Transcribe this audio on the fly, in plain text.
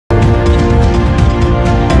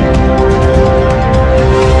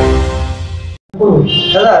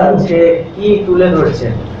দাদা সে কি তুলে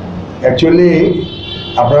ধরেছেন? অ্যাকচুয়ালি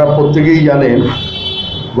আপনারা প্রত্যেকেই জানেন,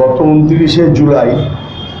 গত 29শে জুলাই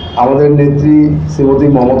আমাদের নেত্রী শ্রীমতী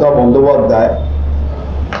মমতা বন্দ্যোপাধ্যায়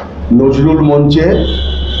নজরুল মঞ্চে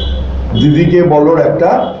দিদিকে বলোর একটা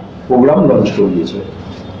প্রোগ্রাম লঞ্চ করিয়েছে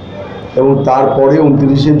এবং তারপরে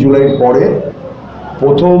 29শে জুলাইয়ের পরে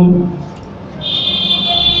প্রথম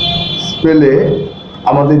স্পেলে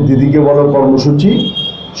আমাদের দিদিকে বলো কর্মসূচি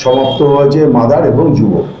সমাপ্ত হয়েছে মাদার এবং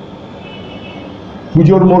যুব।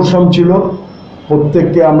 পুজোর মরশুম ছিল,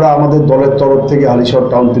 প্রত্যেককে আমরা আমাদের দলের তরফ থেকে হালিশহর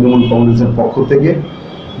টাউন তৃণমূল কংগ্রেসের পক্ষ থেকে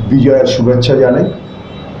বিজয়ের শুভেচ্ছা জানাই।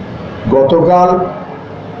 গতকাল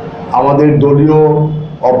আমাদের দলীয়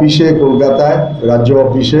অফিসে কলকাতায় রাজ্য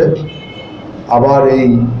অফিসে আবার এই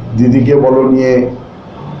দিদিকে বলো নিয়ে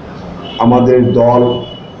আমাদের দল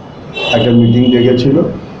একটা মিটিং ডেকেছিল।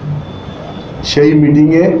 সেই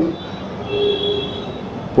মিটিংয়ে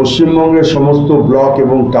পশ্চিমবঙ্গের সমস্ত ব্লক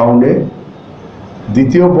এবং টাউনে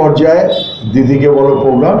দ্বিতীয় পর্যায়ে দিদিকে বলো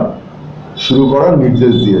প্রোগ্রাম শুরু করার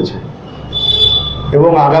নির্দেশ দিয়েছে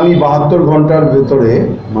এবং আগামী 72 ঘন্টার ভেতরে,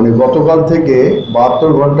 মানে গতকাল থেকে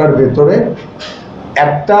 72 ঘন্টার ভেতরে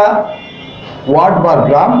একটা ওয়ার্ড বা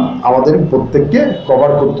গ্রাম আমাদের প্রত্যেককে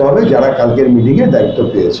কভার করতে হবে যারা কালকের মিটিংয়ে দায়িত্ব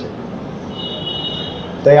পেয়েছে।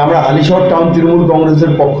 তাই আমরা হালিশহর টাউন তৃণমূল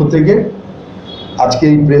কংগ্রেসের পক্ষ থেকে আজকে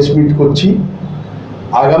এই প্রেস মিট করছি।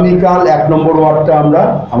 আগামীকাল 1 নম্বর ওয়ার্ডটা আমরা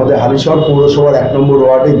আমাদের হালিশহর পৌরসভার 1 নম্বর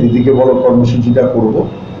ওয়ার্ডে দিদিকে বলো কর্মসূচিটা করব।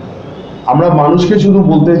 আমরা মানুষকে শুধু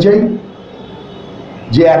বলতে চাই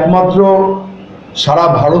যে একমাত্র সারা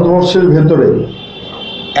ভারতবর্ষের ভেতরে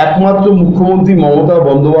একমাত্র মুখ্যমন্ত্রী মমতা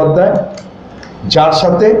বন্দ্যোপাধ্যায়, যার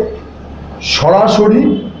সাথে সরাসরি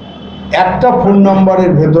একটা ফোন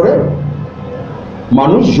নাম্বারের ভেতরে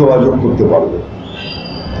মানুষ যোগাযোগ করতে পারবে।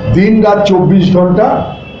 দিন রাত 24 ঘন্টা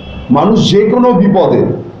মানুষ যে কোনো বিপদে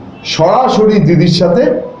সরাসরি দিদির সাথে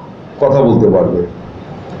কথা বলতে পারবে।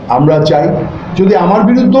 আমরা চাই যদি আমার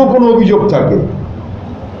বিরুদ্ধেও কোনো অভিযোগ থাকে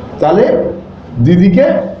তাহলে দিদিকে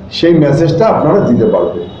সেই মেসেজটা আপনারা দিতে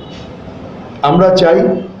পারবেন। আমরা চাই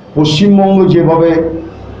পশ্চিমবঙ্গ যেভাবে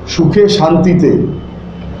সুখে শান্তিতে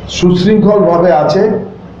সুশৃঙ্খলভাবে আছে,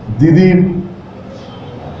 দিদির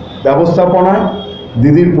ব্যবস্থাপনায়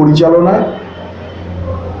দিদির পরিচালনায়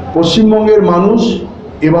পশ্চিমবঙ্গের মানুষ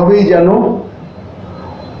এভাবেই যেন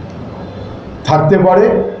থাকতে পারে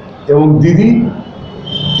এবং দিদি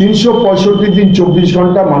 365 দিন 24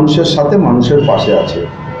 ঘন্টা মানুষের সাথে মানুষের পাশে আছে।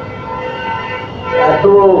 এত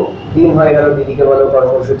দিন হয়ে গেল দিদিকে বলো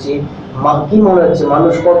কর্মসূচি, কি মনে হচ্ছে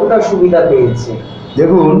মানুষ কতটা সুবিধা পেয়েছে?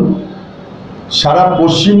 দেখুন, সারা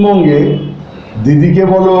পশ্চিমবঙ্গে দিদিকে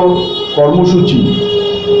বলো কর্মসূচি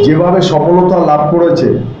যেভাবে সফলতা লাভ করেছে,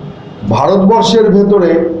 ভারতবর্ষের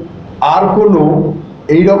ভেতরে আর কোনো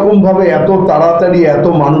এইরকমভাবে এত তাড়াতাড়ি এত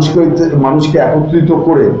মানুষকে একত্রিত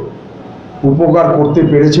করে উপকার করতে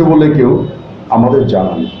পেরেছে বলে কেউ আমাদের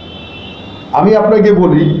জানা নেই। আমি আপনাকে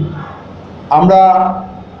বলি, আমরা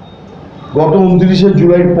গত 29শে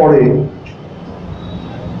জুলাইয়ের পরে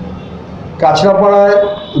কাছড়াপাড়ায়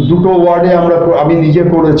 2টো ওয়ার্ডে আমি নিজে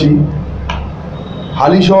করেছি।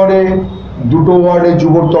 হালিশহরে 2টো ওয়ার্ডে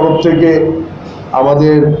যুবর তরফ থেকে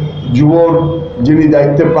আমাদের যুবর যিনি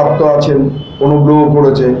দায়িত্বে প্রাপ্ত আছেন অনুগ্রহ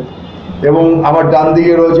করেছে এবং আমার ডান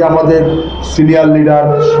দিকে রয়েছে আমাদের সিনিয়র লিডার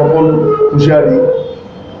স্বপন কুশিয়ারি।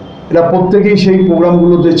 এরা প্রত্যেকেই সেই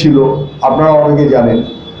প্রোগ্রামগুলোতে ছিল, আপনারা অনেকে জানেন।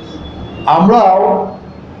 আমরাও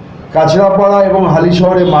কাছড়াপাড়া এবং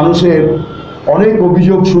হালিশহরে মানুষের অনেক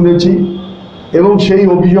অভিযোগ শুনেছি এবং সেই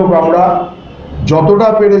অভিযোগ আমরা যতটা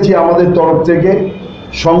পেরেছি আমাদের তরফ থেকে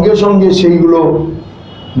সঙ্গে সঙ্গে সেইগুলো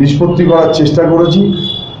নিষ্পত্তি করার চেষ্টা করেছি।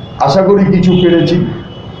 আশা করি কিছু পেরেছি,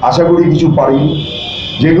 আশা করি কিছু পারিনি।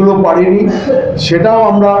 যেগুলো পারিনি সেটাও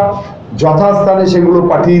আমরা যথাস্থানে সেগুলো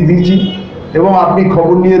পাঠিয়ে দিয়েছি এবং আপনি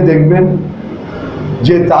খবর নিয়ে দেখবেন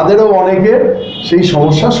যে তাদেরও অনেকের সেই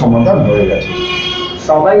সমস্যার সমাধান হয়ে গেছে।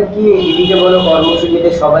 সবাই কি দিদিকে বলো কর্মসূচিতে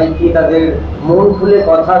সবাই কি তাদের মন খুলে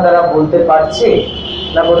কথা তারা বলতে পারছে,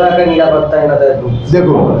 না কোথাও একটা নিরাপত্তাহীনতায় ভুগছে?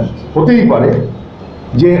 দেখুন, হতেই পারে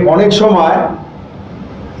যে অনেক সময়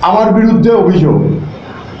আমার বিরুদ্ধে অভিযোগ,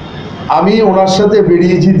 আমি ওনার সাথে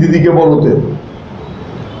বেরিয়েছি দিদিকে বলতে,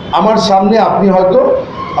 আমার সামনে আপনি হয়তো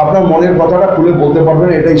আপনার মনের কথাটা খুলে বলতে পারবেন,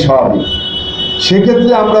 এটাই স্বাভাবিক।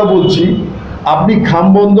 সেক্ষেত্রে আমরা বলছি আপনি খাম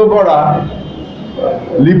বন্ধ করা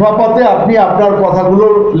লিফাফাতে আপনি আপনার কথাগুলো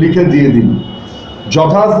লিখে দিয়ে দিন,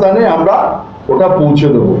 যথাস্থানে আমরা ওটা পৌঁছে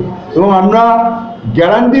দেব এবং আমরা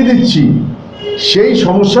গ্যারান্টি দিচ্ছি সেই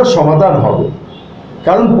সমস্যার সমাধান হবে।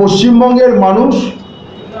 কারণ পশ্চিমবঙ্গের মানুষ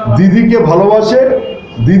দিদিকে ভালোবাসে,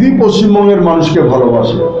 দিদি পশ্চিমবঙ্গের মানুষকে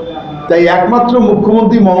ভালোবাসে। তাই একমাত্র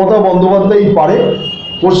মুখ্যমন্ত্রী মমতা বন্দ্যোপাধ্যায়ই পারে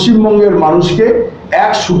পশ্চিমবঙ্গের মানুষকে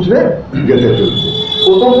এক সূত্রে গেঁথে ফেলবে।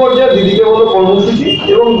 প্রথম পর্যায়ে দিদিকে বলো কর্মসূচি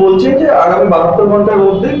এবং বলছেন যে আগামী 72 ঘন্টার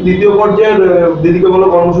মধ্যে দ্বিতীয় পর্যায়ের দিদিকে বলো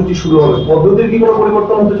কর্মসূচি শুরু হবে। পদ্ধতির কি কোনো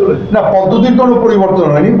পরিবর্তন হতে চলেছে? না, পদ্ধতির কোনো পরিবর্তন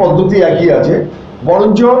হয়নি, পদ্ধতি একই আছে,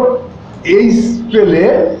 বরঞ্চ এই স্পেলে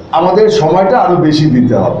আমাদের সময়টা আরো বেশি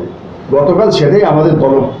দিতে হবে। গতকাল সেটাই আমাদের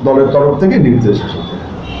দলের তরফ থেকে নির্দেশ এসেছে।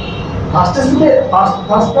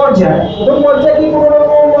 ফার্স্ট পর্যায়ে প্রথম পর্যায়ে কি কোনো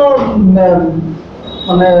রকম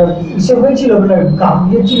মানে হিসেব হয়েছিল, মানে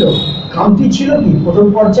খামতি ছিল কি প্রথম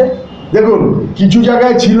পর্যায়ে? দেখুন, কিছু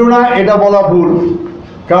জায়গায় ছিল না এটা বলা ভুল,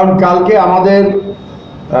 কারণ কালকে আমাদের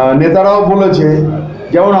নেতারাও বলেছে,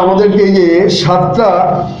 যেমন আমাদেরকে এই যে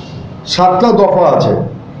সাতটা দফা আছে,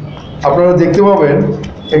 আপনারা দেখতে পাবেন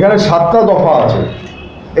এখানে 7টা দফা আছে।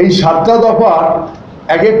 এই 7টা দফা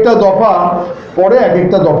এক একটা দফা পরে এক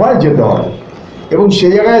একটা দফায় যেতে হয়, এবং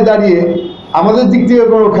সেই জায়গায় দাঁড়িয়ে আমাদের দিক থেকে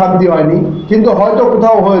কোনো খামতি হয়নি, কিন্তু হয়তো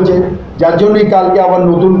কোথাও হয়েছে, যার জন্যই কালকে আবার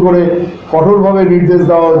নতুন করে কঠোরভাবে নির্দেশ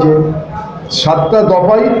দেওয়া হয়েছে 7টা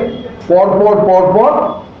দফাই পর পর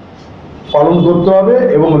পালন করতে হবে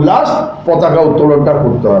এবং লাস্ট পতাকা উত্তোলনটা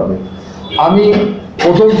করতে হবে। আমি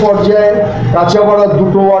প্রথম পর্যায়ে কাঁচাপাড়া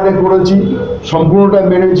 2টো ওয়ার্ডে করেছি, সম্পূর্ণটা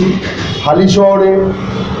মেনেছি। হালিশহরে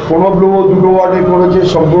প্রণবলুও 2টো ওয়ার্ডে করেছে,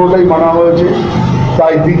 সম্পূর্ণটাই মানা হয়েছে।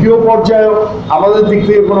 তাই দ্বিতীয় পর্যায়েও আমাদের দিক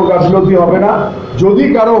থেকে কোনো গাফিলতি হবে না। যদি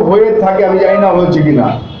কারো হয়ে থাকে, আমি জানি না হয়েছে কিনা,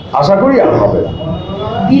 আশা করি আর হবে না।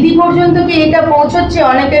 দিদি পর্যন্ত কি এটা পৌঁছচ্ছে?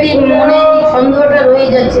 অনেকেরই মনে সন্দেহটা রয়ে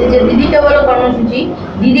যাচ্ছে যে দিদিকে বলো কর্মসূচি,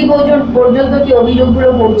 দিদি পর্যন্ত কি অভিযোগগুলো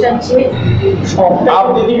পৌঁছাচ্ছে?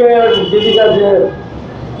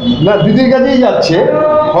 না, দিদির কাছেই যাচ্ছে,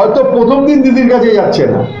 হয়তো প্রথম দিন দিদির কাছে যাচ্ছে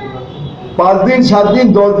না, 5 দিন 7 দিন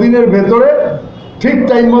 10 দিনের ভেতরে ঠিক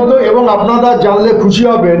টাইম মতো। এবং আপনারা জানলে খুশি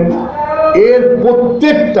হবেন, এর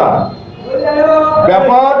প্রত্যেকটা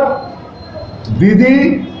ব্যাপার দিদি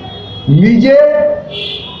নিজে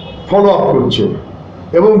ফলো আপ করছে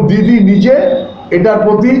এবং দিদি নিজে এটার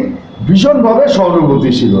প্রতি ভীষণভাবে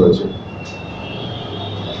সহানুভূতিশীল হয়েছে।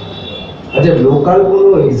 আচ্ছা, লোকাল কোনো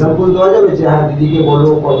এক্সাম্পল দেওয়া যাবে যে হ্যাঁ দিদিকে বলো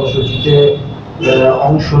কর্মসূচিতে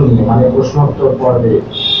অংশ নিয়ে, মানে প্রশ্নোত্তর পর্বে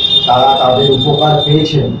তারা তাদের উপকার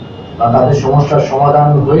পেয়েছেন বা তাদের সমস্যার সমাধান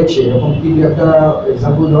হয়েছে, এরকম কি একটা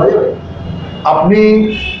এক্সাম্পল দেওয়া যাবে?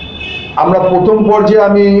 আমরা প্রথম পর্যায়ে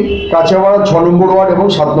আমি কাঁচাপাড়া 6 নম্বর ওয়ার্ড এবং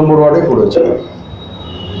 7 নম্বর ওয়ার্ডে করেছি।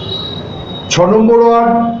 6 নম্বর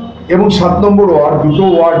ওয়ার্ড এবং 7 নম্বর ওয়ার্ড 2টো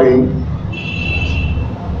ওয়ার্ডে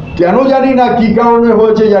কেন জানি না, কি কারণে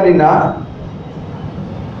হয়েছে জানি না,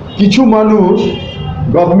 কিছু মানুষ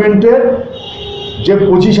গভর্নমেন্টের যে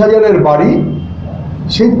 25,000-এর বাড়ি,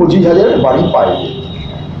 সেই 25,000-এর বাড়ি পায়নি।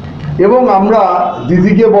 এবং আমরা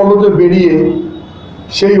দিদিকে বলতে বেরিয়ে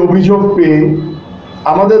সেই অভিযোগ পেয়ে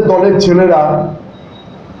আমাদের দলের ছেলেরা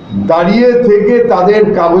দাঁড়িয়ে থেকে তাদের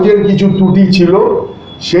কাগজের কিছু ত্রুটি ছিল,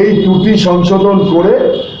 সেই ত্রুটি সংশোধন করে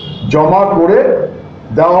জমা করে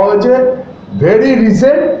দেওয়া হয়েছে। ভেরি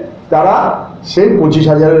রিসেন্ট তারা সেই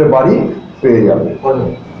 25,000-এর বাড়ি পেয়ে যাবে।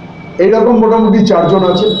 এইরকম মোটামুটি 4 জন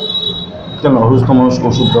আছে। কেন অসুস্থ মানুষ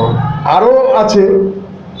ওষুধ দেওয়া? আরও আছে,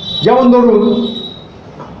 যেমন ধরুন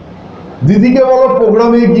দিদিকে বলো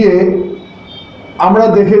প্রোগ্রামে গিয়ে আমরা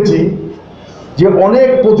দেখেছি যে অনেক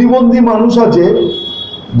প্রতিবন্ধী মানুষ আছে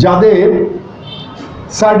যাদের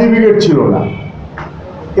সার্টিফিকেট ছিল না,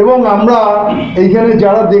 এবং আমরা এইখানে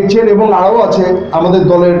যারা দেখছেন এবং আরও আছে আমাদের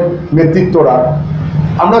দলের নেতৃত্বরা,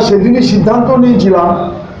 আমরা সেদিনই সিদ্ধান্ত নিয়েছিলাম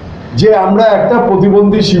যে আমরা একটা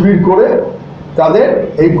প্রতিবন্ধী শিবির করে তাদের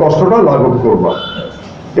এই কষ্টটা লাঘব করব।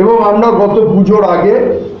 এবং আমরা গত পুজোর আগে,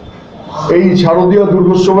 এই শারদীয়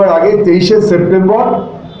দুর্গোৎসবের আগে 23শে সেপ্টেম্বর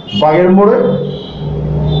বাগের মোড়ে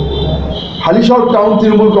হালিশহর টাউন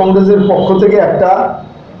তৃণমূল কংগ্রেসের পক্ষ থেকে একটা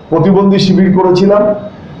প্রতিবন্ধী শিবির করেছিলাম,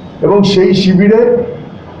 এবং সেই শিবিরে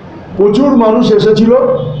প্রচুর মানুষ এসেছিল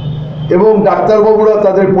এবং ডাক্তারবাবুরা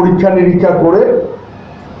তাদের পরীক্ষা নিরীক্ষা করে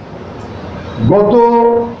গত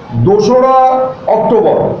 2রা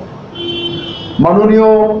অক্টোবর মাননীয়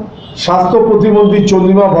স্বাস্থ্য প্রতিমন্ত্রী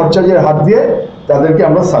চন্দ্রিমা ভট্টাচার্যের হাত দিয়ে তাদেরকে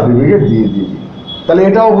আমরা সার্টিফিকেট দিয়ে দিই। তাহলে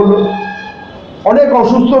এটাও হলো। অনেক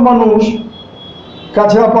অসুস্থ মানুষ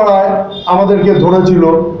কাছড়াপাড়ায় আমাদেরকে ধরেছিল,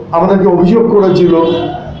 আমাদেরকে অভিযোগ করেছিল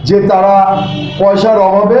যে তারা পয়সার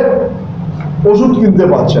অভাবে ওষুধ কিনতে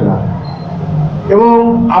পারছে না, এবং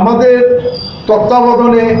আমাদের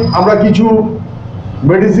তত্ত্বাবধানে আমরা কিছু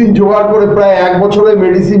মেডিসিন জোগাড় করে, প্রায় 1 বছরের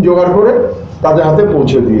মেডিসিন জোগাড় করে তাদের হাতে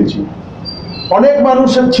পৌঁছে দিয়েছি। অনেক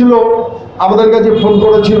মানুষ ছিল আমাদের কাছে ফোন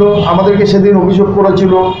করেছিল, আমাদেরকে সেদিন অভিযোগ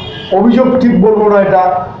করেছিল, অভিযোগ ঠিক বলবো না, এটা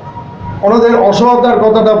ওনাদের অসহায়তার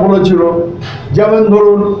কথাটা বলেছিল। যেমন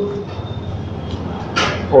ধরুন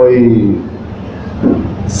ওই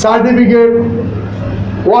সার্টিফিকেট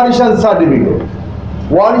ওয়ারিশান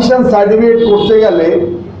সার্টিফিকেট করতে গেলে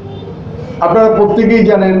আপনারা প্রত্যেকেই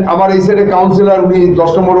জানেন, আমার এই সাইডে কাউন্সিলর, উনি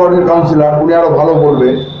 10 নম্বর ওয়ার্ডের কাউন্সিলর, উনি আরো ভালো বলবে।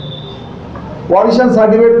 ওয়ারিশান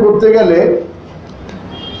সার্টিফিকেট করতে গেলে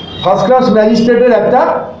ফার্স্ট ক্লাস ম্যাজিস্ট্রেটের একটা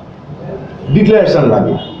ডিক্লারেশন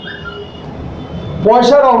লাগে।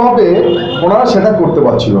 পয়সার অভাবে ওনারা সেটা করতে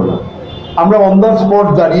পারছিল না। আমরা অন দ্য স্পট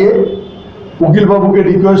দাঁড়িয়ে উকিলবাবুকে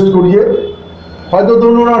রিকোয়েস্ট করিয়ে, হয়তো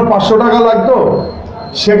ধরুন ওনার 500 টাকা লাগতো,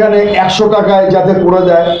 সেখানে 100 টাকায় যাতে করা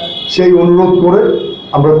যায় সেই অনুরোধ করে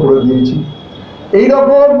আমরা করে দিয়েছি।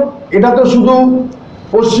 এইরকম, এটা তো শুধু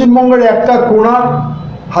পশ্চিমবঙ্গের একটা কোণা,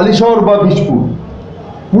 হালিশহর বা বীজপুর,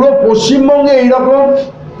 পুরো পশ্চিমবঙ্গে এইরকম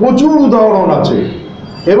প্রচুর উদাহরণ আছে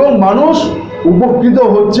এবং মানুষ উপকৃত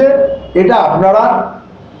হচ্ছে। এটা আপনারা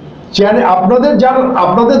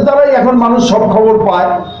আপনাদের দ্বারাই এখন মানুষ সব খবর পায়,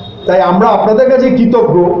 তাই আমরা আপনাদের কাছে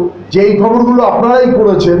কৃতজ্ঞ যে এই খবরগুলো আপনারাই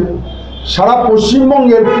করেছেন। সারা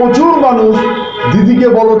পশ্চিমবঙ্গের প্রচুর মানুষ দিদিকে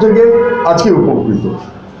বলো থেকে আজকে উপকৃত।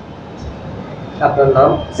 আপনার নাম?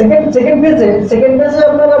 সেকেন্ড পেজে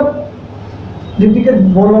আপনারা দিদিকে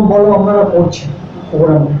বলো আপনারা করছেন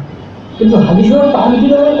প্রোগ্রামে, কিন্তু হালিশহর টাউন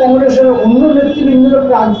তৃণমূল কংগ্রেসের অন্য নেতৃবৃন্দের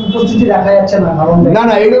উপস্থিতি দেখা যাচ্ছে না। কারণ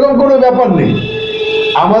না, এরকম কোনো ব্যাপার নেই।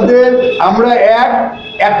 আমরা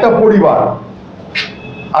একটা পরিবার।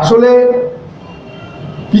 আসলে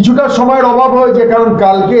কিছুটা সময়ের অভাব হয়েছে, কারণ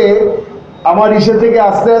কালকে আমার ইসে থেকে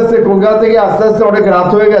আস্তে আস্তে, কলকাতা থেকে আস্তে আস্তে অনেক রাত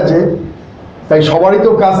হয়ে গেছে, তাই সবারই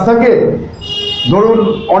তো কাজ থাকে। ধরুন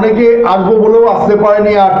অনেকে আসবো বলেও আসতে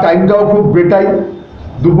পারেনি, আর টাইমটাও খুব বেটাই,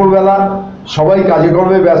 দুপুরবেলা সবাই কাজে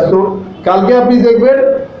কর্মে ব্যস্ত। কালকে আপনি দেখবেন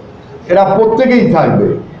এরা প্রত্যেকেই থাকবে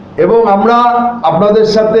এবং আমরা আপনাদের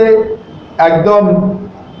সাথে একদম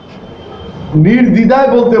নির্দ্বিধায়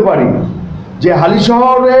বলতে পারি যে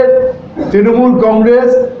হালিশহরের তৃণমূল কংগ্রেস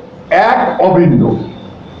এক অভিন্ন,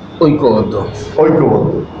 ঐক্যবদ্ধ।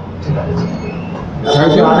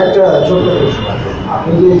 আরেকটা ছোট্ট প্রশ্ন,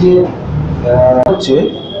 আপনি যে হচ্ছে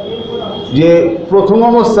যে প্রথম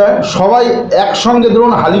অবস্থায় সবাই একসঙ্গে,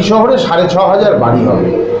 ধরুন হালিশহরে 6,500 বাড়ি হবে,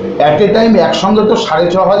 অ্যাট এ টাইম একসঙ্গে তো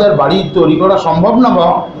 6,500 বাড়ি তৈরি করা সম্ভব না বা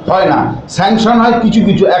হয় না। স্যাংশন হয় কিছু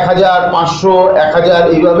 1,000, 500, 1,000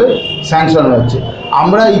 এইভাবে স্যাংশন হচ্ছে।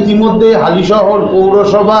 আমরা ইতিমধ্যে হালিশহর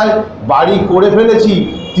পৌরসভায় বাড়ি করে ফেলেছি,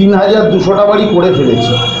 3,200টা বাড়ি করে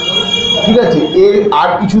ফেলেছি। ঠিক আছে, এর আর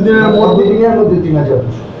কিছুদিনের মধ্যে 3,000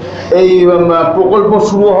 এই প্রকল্প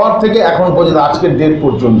শুরু হওয়ার থেকে এখন পর্যন্ত, আজকের ডেট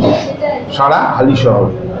পর্যন্ত সারা হালিশহর,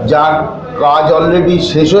 যার কাজ অলরেডি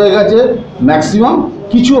শেষ হয়ে গেছে ম্যাক্সিমাম,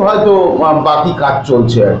 কিছু হয়তো বাকি কাজ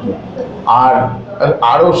চলছে আর কি। আর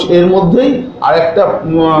আরও এর মধ্যেই আরেকটা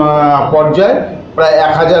পর্যায়ে প্রায়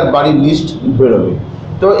 1,000 বাড়ির লিস্ট বেরোবে।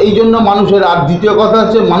 তো এই জন্য মানুষের, আর দ্বিতীয় কথা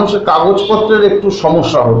হচ্ছে মানুষের কাগজপত্রের একটু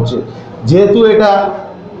সমস্যা হচ্ছে, যেহেতু এটা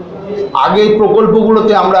আগে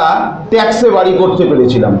প্রকল্পগুলোতে আমরা ট্যাক্সে বাড়ি করতে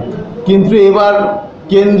পেরেছিলাম, কিন্তু এবার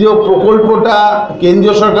কেন্দ্রীয় প্রকল্পটা,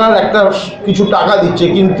 কেন্দ্রীয় সরকার একটা কিছু টাকা দিচ্ছে,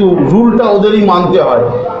 কিন্তু রুলটা ওদেরই মানতে হয়।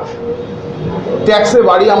 ট্যাক্সে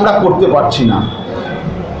বাড়ি আমরা করতে পারছি না,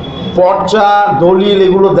 পর্চা দলিল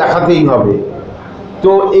এগুলো দেখাতেই হবে।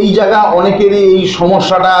 তো এই জায়গা অনেকেরই এই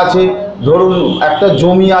সমস্যাটা আছে। ধরুন একটা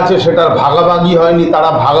জমি আছে, সেটার ভাগাভাগি হয়নি, তারা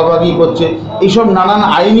ভাগাভাগি করছে, এইসব নানান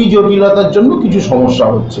আইনি জটিলতার জন্য কিছু সমস্যা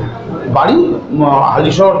হচ্ছে। বাড়ি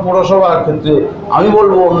হালিশহর পৌরসভার ক্ষেত্রে আমি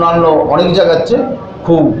বলবো অন্যান্য অনেক জায়গার চেয়ে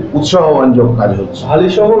খুব উৎসাহব্যঞ্জক কাজ হচ্ছে।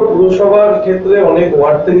 হালিশহর পুরসভার ক্ষেত্রে অনেক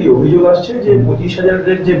ওয়ার্ড থেকে অভিযোগ আসছে যে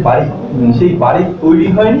 25,000-এর যে বাড়ি, সেই বাড়ি তৈরি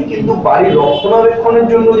হয়নি, কিন্তু বাড়ি রক্ষণাবেক্ষণের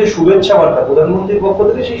জন্য যে শুভেচ্ছা বার্তা প্রধানমন্ত্রীর পক্ষ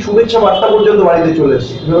থেকে, সেই শুভেচ্ছা বার্তা পর্যন্ত বাড়িতে চলে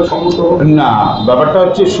এসেছে। সম্মত না, ব্যাপারটা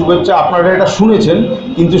হচ্ছে শুভেচ্ছা, আপনারা এটা শুনেছেন,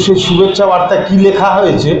 কিন্তু সেই শুভেচ্ছা বার্তা কি লেখা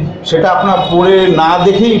হয়েছে সেটা আপনার পড়ে না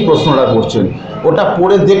দেখেই প্রশ্নটা করছেন। ওটা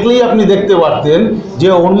পড়ে দেখলেই আপনি দেখতে পারতেন যে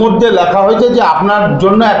ওর মধ্যে লেখা হয়েছে যে আপনার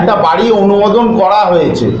জন্য একটা বাড়ি অনুমোদন করা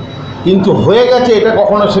হয়েছে, কিন্তু হয়ে গেছে এটা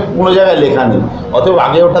কখনো সে কোনো জায়গায় লেখা নেই। অতএব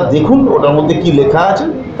আগে ওটা দেখুন, ওটার মধ্যে কি লেখা আছে,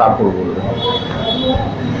 তারপর বলবেন।